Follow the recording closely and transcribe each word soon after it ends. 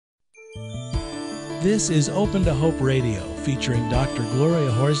This is Open to Hope Radio, featuring Dr.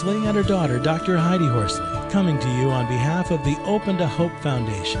 Gloria Horsley and her daughter, Dr. Heidi Horsley, coming to you on behalf of the Open to Hope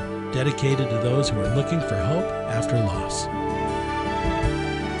Foundation, dedicated to those who are looking for hope after loss.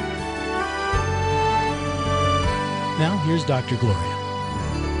 Now, here's Dr. Gloria.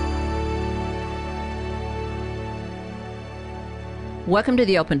 Welcome to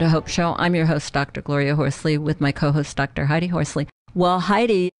the Open to Hope Show. I'm your host, Dr. Gloria Horsley, with my co-host, Dr. Heidi Horsley. Well,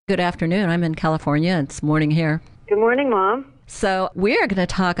 Heidi, good afternoon. I'm in California. It's morning here. Good morning, Mom. So we are going to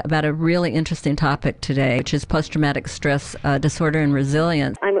talk about a really interesting topic today, which is post-traumatic stress disorder and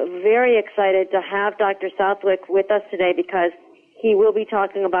resilience. I'm very excited to have Dr. Southwick with us today because he will be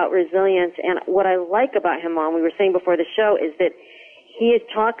talking about resilience. And what I like about him, Mom, we were saying before the show, is that he is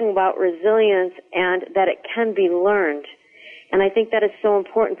talking about resilience and that it can be learned. And I think that is so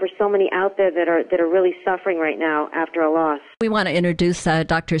important for so many out there that are really suffering right now after a loss. We want to introduce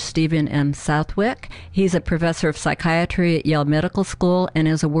Dr. Stephen M. Southwick. He's a professor of psychiatry at Yale Medical School and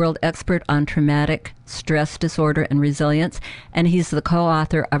is a world expert on traumatic stress disorder and resilience. And he's the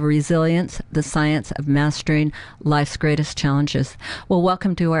co-author of Resilience, the Science of Mastering Life's Greatest Challenges. Well,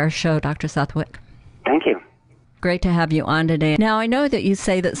 welcome to our show, Dr. Southwick. Thank you. Great to have you on today. Now, I know that you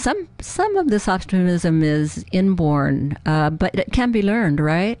say that some of this optimism is inborn, but it can be learned,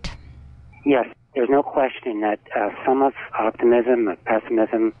 right? Yes, there's no question that some of optimism, of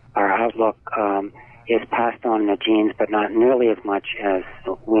pessimism, our outlook is passed on in the genes, but not nearly as much as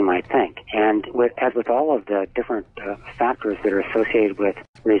we might think. And as with all of the different factors that are associated with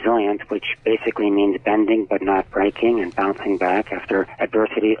resilience, which basically means bending but not breaking and bouncing back after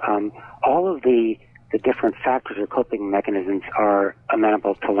adversity, all of the different factors or coping mechanisms are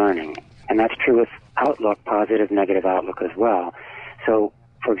amenable to learning. And that's true with outlook, positive, negative outlook as well. So,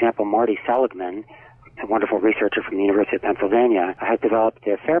 for example, Marty Seligman, a wonderful researcher from the University of Pennsylvania, has developed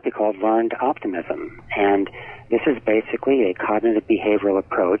a therapy called learned optimism. And this is basically a cognitive behavioral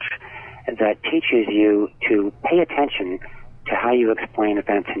approach that teaches you to pay attention to how you explain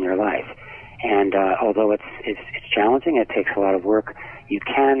events in your life. And although it's challenging, it takes a lot of work, you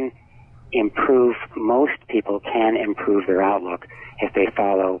can most people can improve their outlook if they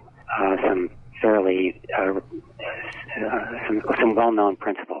follow some fairly, some well-known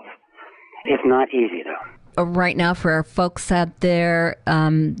principles. It's not easy, though. Right now, for our folks out there,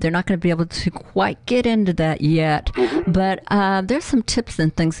 they're not going to be able to quite get into that yet. Mm-hmm. But there's some tips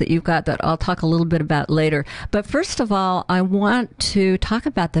and things that you've got that I'll talk a little bit about later. But first of all, I want to talk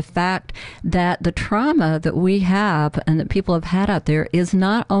about the fact that the trauma that we have and that people have had out there is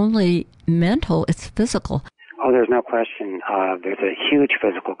not only mental, it's physical. Oh, there's no question. There's a huge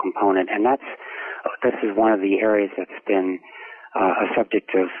physical component, and this is one of the areas that's been a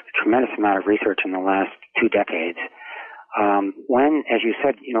subject of tremendous amount of research in the last 2 decades. When, as you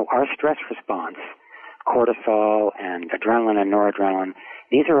said, our stress response, cortisol and adrenaline and noradrenaline,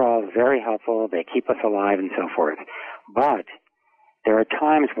 these are all very helpful. They keep us alive and so forth. But there are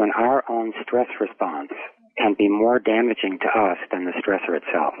times when our own stress response can be more damaging to us than the stressor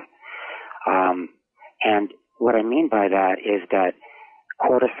itself. And what I mean by that is that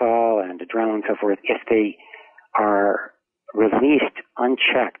cortisol and adrenaline and so forth, if they are released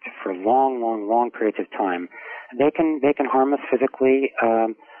unchecked for long periods of time, they can harm us physically,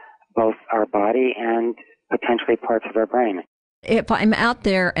 both our body and potentially parts of our brain. If I'm out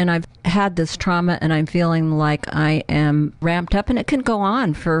there and I've had this trauma and I'm feeling like I am ramped up, and it can go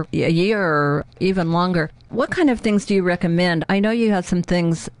on for a year or even longer, what kind of things do you recommend? I know you have some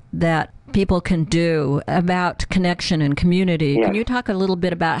things that people can do about connection and community. Yes. Can you talk a little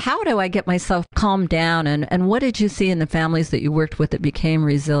bit about how do I get myself calmed down, and what did you see in the families that you worked with that became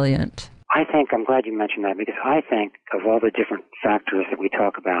resilient? I'm glad you mentioned that, because I think of all the different factors that we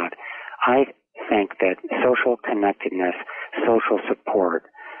talk about, I think that social connectedness, social support,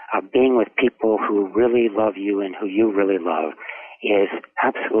 being with people who really love you and who you really love is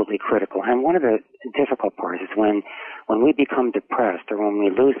absolutely critical. And one of the difficult parts is when we become depressed or when we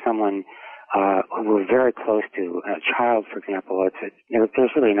lose someone who we're very close to, a child, for example.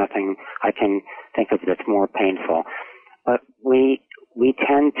 There's really nothing I can think of that's more painful. But we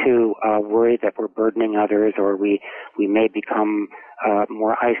tend to worry that we're burdening others, or we may become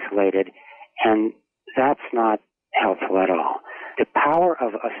more isolated, and that's not helpful at all. The power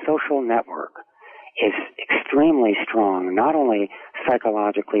of a social network is extremely strong, not only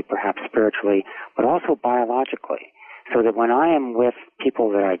psychologically, perhaps spiritually, but also biologically. So that when I am with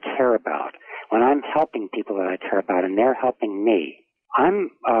people that I care about, when I'm helping people that I care about and they're helping me, I'm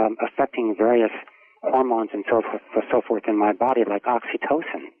affecting various hormones and so forth in my body, like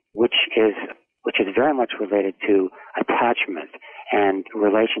oxytocin, which is very much related to attachment and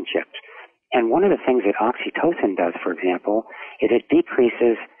relationships. And one of the things that oxytocin does, for example, is it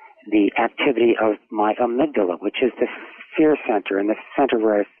decreases the activity of my amygdala, which is the fear center and the center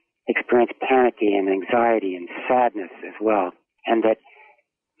where I experience panicky and anxiety and sadness as well. And that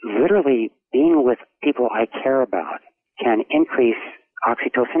literally being with people I care about can increase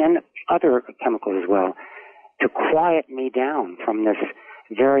oxytocin and other chemicals as well to quiet me down from this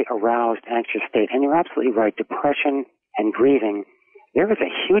very aroused, anxious state. And you're absolutely right. Depression and grieving, there is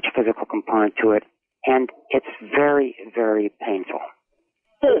a huge physical component to it, and it's very, very painful.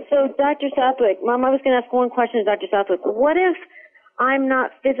 So Dr. Southwick, Mom, I was going to ask one question to Dr. Southwick. What if I'm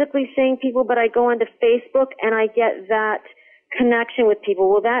not physically seeing people, but I go onto Facebook and I get that connection with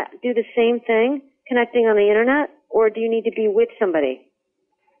people? Will that do the same thing, connecting on the internet, or do you need to be with somebody?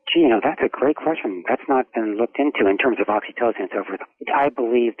 Gee, that's a great question. That's not been looked into in terms of oxytocin and so forth. I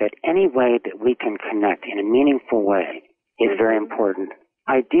believe that any way that we can connect in a meaningful way is very important.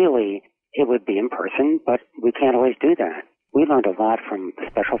 Ideally, it would be in person, but we can't always do that. We learned a lot from the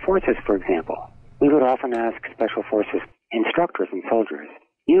Special Forces, for example. We would often ask Special Forces instructors and soldiers,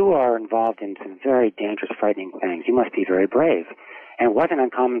 you are involved in some very dangerous, frightening things. You must be very brave. And it wasn't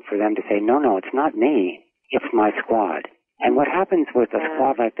uncommon for them to say, no, it's not me. It's my squad. And what happens with a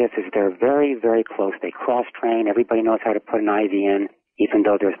squad like this is they're very, very close. They cross-train. Everybody knows how to put an IV in, even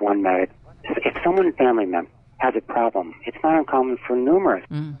though there's one medic. If someone, family member, has a problem, it's not uncommon for numerous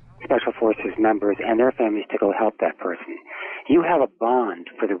Special Forces members and their families to go help that person. You have a bond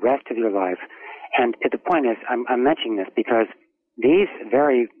for the rest of your life. And the point is, I'm mentioning this because these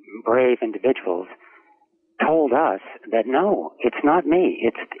very brave individuals told us that, no, it's not me.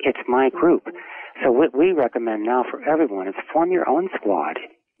 It's my group. So what we recommend now for everyone is form your own squad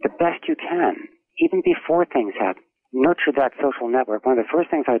the best you can, even before things happen. Nurture that social network. One of the first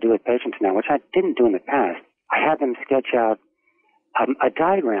things I do with patients now, which I didn't do in the past, I have them sketch out a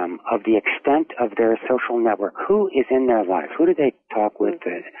diagram of the extent of their social network. Who is in their life? Who do they talk with?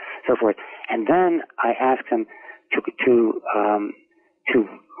 So forth. And then I ask them to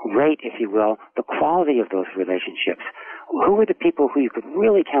rate, if you will, the quality of those relationships. Who are the people who you could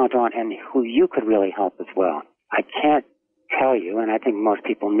really count on and who you could really help as well? I can't tell you, and I think most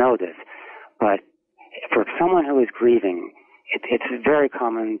people know this, but for someone who is grieving, it's very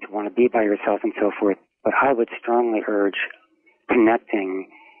common to want to be by yourself and so forth, but I would strongly urge connecting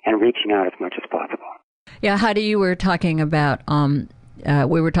and reaching out as much as possible. Yeah, Heidi, you were talking about,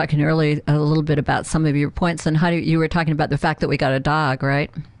 we were talking earlier a little bit about some of your points, and Heidi, you were talking about the fact that we got a dog,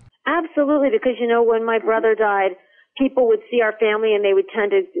 right? Absolutely, because, when my brother died, people would see our family and they would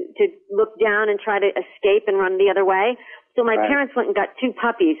tend to look down and try to escape and run the other way. So my parents went and got 2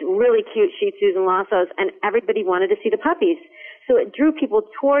 puppies, really cute Shih Tzus and Lhasas, and everybody wanted to see the puppies. So it drew people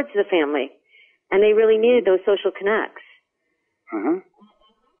towards the family, and they really needed those social connects. Mm-hmm.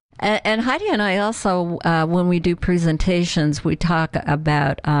 And Heidi and I also, when we do presentations, we talk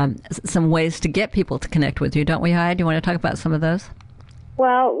about some ways to get people to connect with you, don't we, Heidi? Do you want to talk about some of those?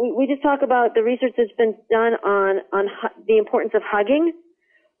 Well, we just talk about the research that's been done on the importance of hugging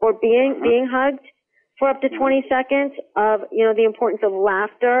or being hugged for up to 20 seconds, of the importance of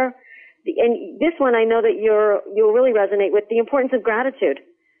laughter. And this one I know that you'll really resonate with, the importance of gratitude.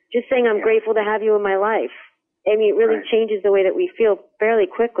 Just saying I'm grateful to have you in my life. I mean, it really changes the way that we feel fairly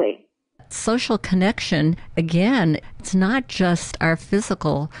quickly. Social connection, again, it's not just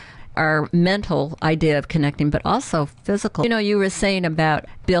our mental idea of connecting, but also physical. You were saying about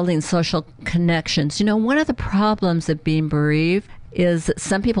building social connections. One of the problems of being bereaved is that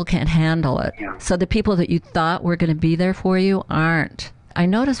some people can't handle it. Yeah. So the people that you thought were going to be there for you aren't. I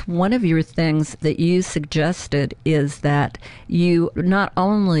noticed one of your things that you suggested is that you not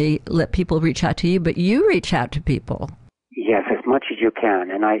only let people reach out to you, but you reach out to people. Yes, as much as you can.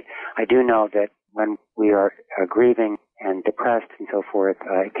 And I do know that when we are grieving and depressed and so forth,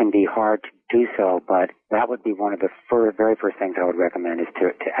 it can be hard to do so, but that would be one of the very first things I would recommend, is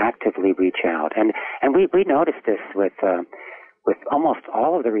to actively reach out. And we noticed this with almost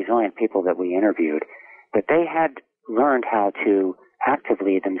all of the resilient people that we interviewed, that they had learned how to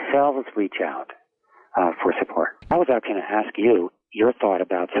actively themselves reach out for support. I was actually going to ask you your thought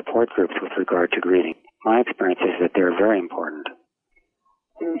about support groups with regard to grieving. My experience is that they're very important.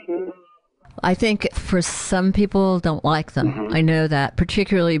 Mm-hmm. I think for some people don't like them. Mm-hmm. I know that,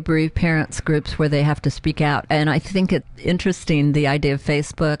 particularly bereaved parents groups where they have to speak out. And I think it's interesting, the idea of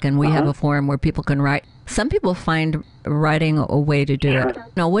Facebook, and we have a forum where people can write. Some people find writing a way to do it.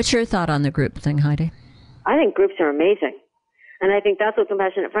 Now, what's your thought on the group thing, Heidi? I think groups are amazing. And I think that's what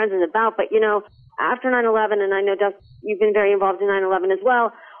Compassionate Friends is about. But, after 9/11, and I know, Doug, you've been very involved in 9/11 as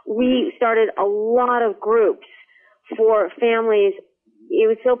well, we started a lot of groups for families. It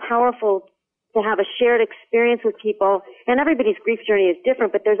was so powerful to have a shared experience with people. And everybody's grief journey is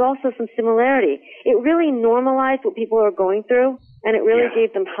different, but there's also some similarity. It really normalized what people are going through, and it really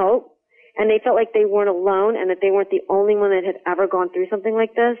gave them hope. And they felt like they weren't alone and that they weren't the only one that had ever gone through something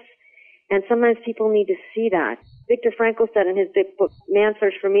like this. And sometimes people need to see that. Viktor Frankl said in his big book, Man's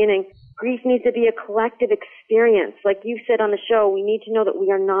Search for Meaning, grief needs to be a collective experience. Like you said on the show, we need to know that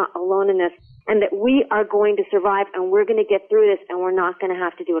we are not alone in this and that we are going to survive and we're going to get through this and we're not going to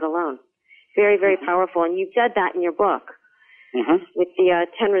have to do it alone. Very, very powerful. And you said that in your book with the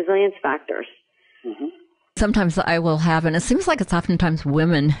 10 resilience factors. Sometimes I will have, and it seems like it's oftentimes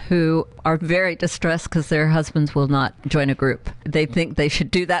women who are very distressed because their husbands will not join a group. They think they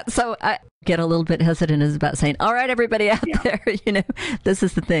should do that. So I get a little bit hesitant about saying, all right, everybody out there, this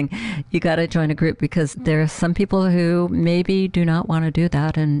is the thing. You got to join a group because there are some people who maybe do not want to do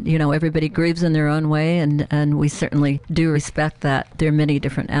that. And, everybody grieves in their own way. And we certainly do respect that. There are many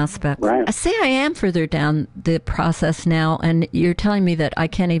different aspects. Right. I say I am further down the process now, and you're telling me that I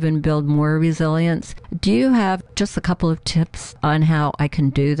can't even build more resilience. Do you have just a couple of tips on how I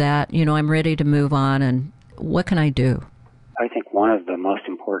can do that? I'm ready to move on, and what can I do? I think one of the most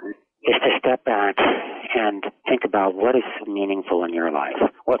important is to step back and think about what is meaningful in your life.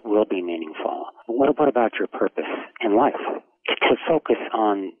 What will be meaningful? What about your purpose in life? To focus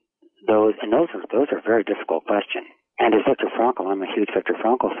on those, and those are very difficult questions. And as Viktor Frankl, I'm a huge Viktor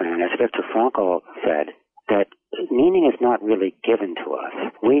Frankl fan, as Viktor Frankl said, that meaning is not really given to us.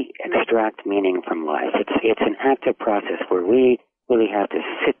 We extract meaning from life. It's an active process where we really have to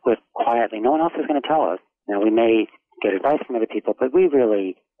sit with quietly. No one else is going to tell us. Now, we may get advice from other people, but we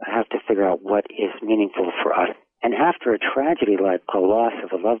really have to figure out what is meaningful for us. And after a tragedy like the loss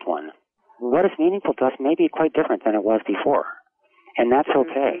of a loved one, what is meaningful to us may be quite different than it was before. And that's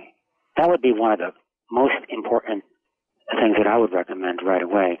okay. That would be one of the most important things that I would recommend right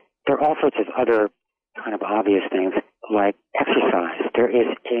away. There are all sorts of other kind of obvious things like exercise. There is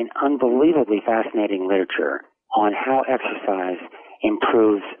an unbelievably fascinating literature on how exercise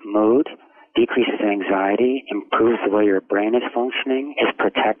improves mood, decreases anxiety, improves the way your brain is functioning, is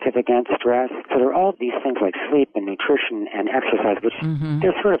protective against stress. So there are all these things like sleep and nutrition and exercise, which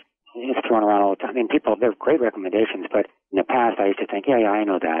they're sort of thrown around all the time. I mean, they're great recommendations, but in the past I used to think, yeah, I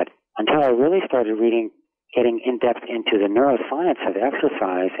know that. Until I really started getting in-depth into the neuroscience of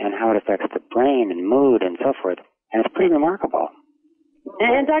exercise and how it affects the brain and mood and so forth. And it's pretty remarkable.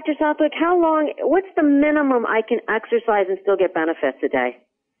 And Dr. Southwick, what's the minimum I can exercise and still get benefits a day?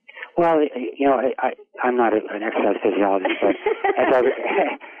 Well, I'm not an exercise physiologist, but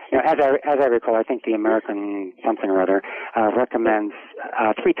as I recall, I think the American something or other recommends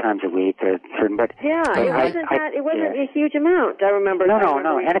 3 times a week. It wasn't a huge amount. I remember. No,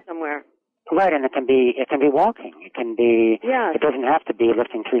 somewhere. Right, and it can be walking. It can be. Yeah. It doesn't have to be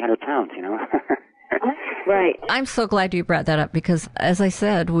lifting 300 pounds. Right. I'm so glad you brought that up because, as I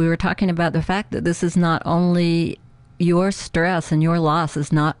said, we were talking about the fact that this is not only your stress and your loss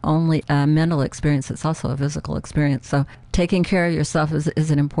is not only a mental experience, it's also a physical experience. So taking care of yourself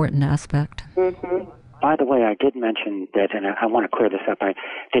is an important aspect. By the way, I did mention that, and I want to clear this up, I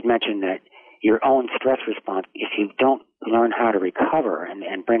did mention that your own stress response, if you don't learn how to recover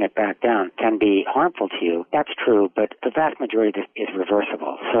and bring it back down, can be harmful to you. That's true, but the vast majority of this is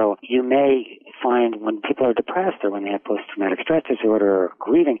reversible. So you may find when people are depressed or when they have post-traumatic stress disorder or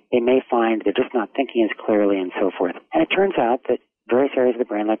grieving, they may find they're just not thinking as clearly and so forth. And it turns out that various areas of the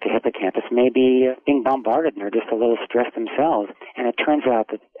brain, like the hippocampus, may be being bombarded and they're just a little stressed themselves. And it turns out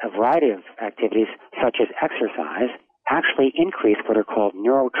that a variety of activities, such as exercise, actually increase what are called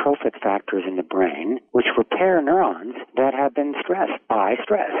neurotrophic factors in the brain, which repair neurons that have been stressed by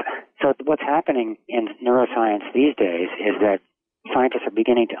stress. So what's happening in neuroscience these days is that scientists are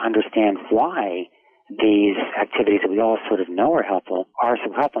beginning to understand why these activities that we all sort of know are so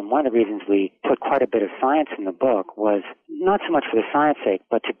helpful. And one of the reasons we put quite a bit of science in the book was not so much for the science sake,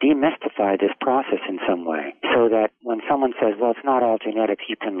 but to demystify this process in some way. So that when someone says, well, it's not all genetics,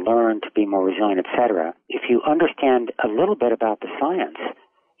 you can learn to be more resilient, etc. If you understand a little bit about the science,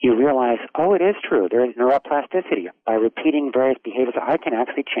 you realize, oh, it is true. There is neuroplasticity. By repeating various behaviors, I can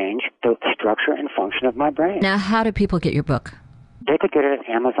actually change the structure and function of my brain. Now, how do people get your book? They could get it at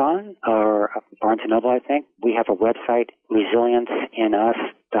Amazon or Barnes & Noble, I think. We have a website,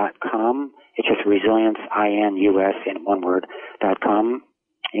 resilienceinus.com. It's just resilience, I-N-U-S, in one word, .com.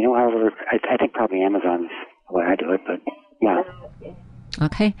 However, I think probably Amazon's the way I do it, but yeah.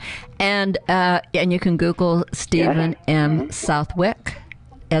 Okay. And you can Google Stephen M. Southwick.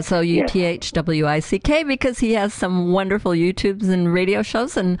 Southwick, because he has some wonderful YouTubes and radio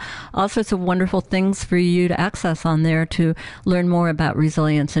shows and all sorts of wonderful things for you to access on there to learn more about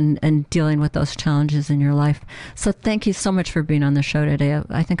resilience and dealing with those challenges in your life. So thank you so much for being on the show today.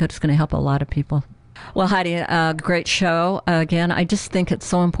 I think it's going to help a lot of people. Well, Heidi, great show. Again, I just think it's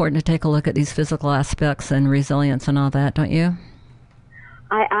so important to take a look at these physical aspects and resilience and all that, don't you?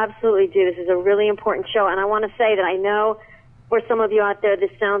 I absolutely do. This is a really important show, and I want to say that I know for some of you out there,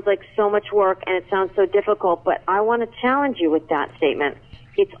 this sounds like so much work and it sounds so difficult, but I want to challenge you with that statement.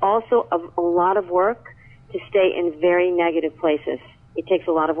 It's also a lot of work to stay in very negative places. It takes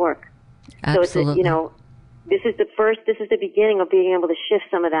a lot of work. Absolutely. So, this is the beginning of being able to shift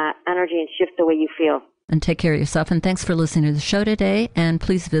some of that energy and shift the way you feel. And take care of yourself. And thanks for listening to the show today. And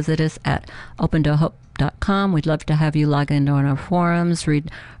please visit us at opentohope.com. We'd love to have you log into our forums,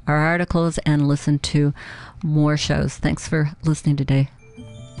 read our articles, and listen to more shows. Thanks for listening today.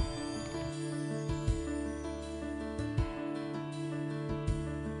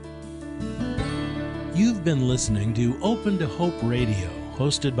 You've been listening to Open to Hope Radio,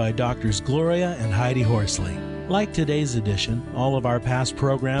 hosted by Drs. Gloria and Heidi Horsley. Like today's edition, all of our past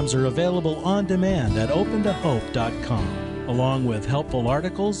programs are available on demand at opentohope.com, along with helpful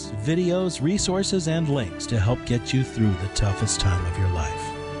articles, videos, resources, and links to help get you through the toughest time of your life.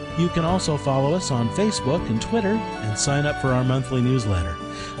 You can also follow us on Facebook and Twitter and sign up for our monthly newsletter.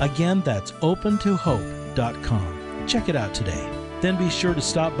 Again, that's opentohope.com. Check it out today. Then be sure to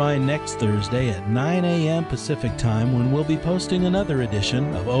stop by next Thursday at 9 a.m. Pacific Time when we'll be posting another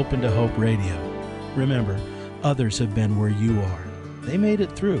edition of Open to Hope Radio. Remember, others have been where you are. They made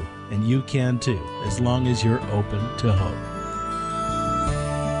it through, and you can too, as long as you're open to hope.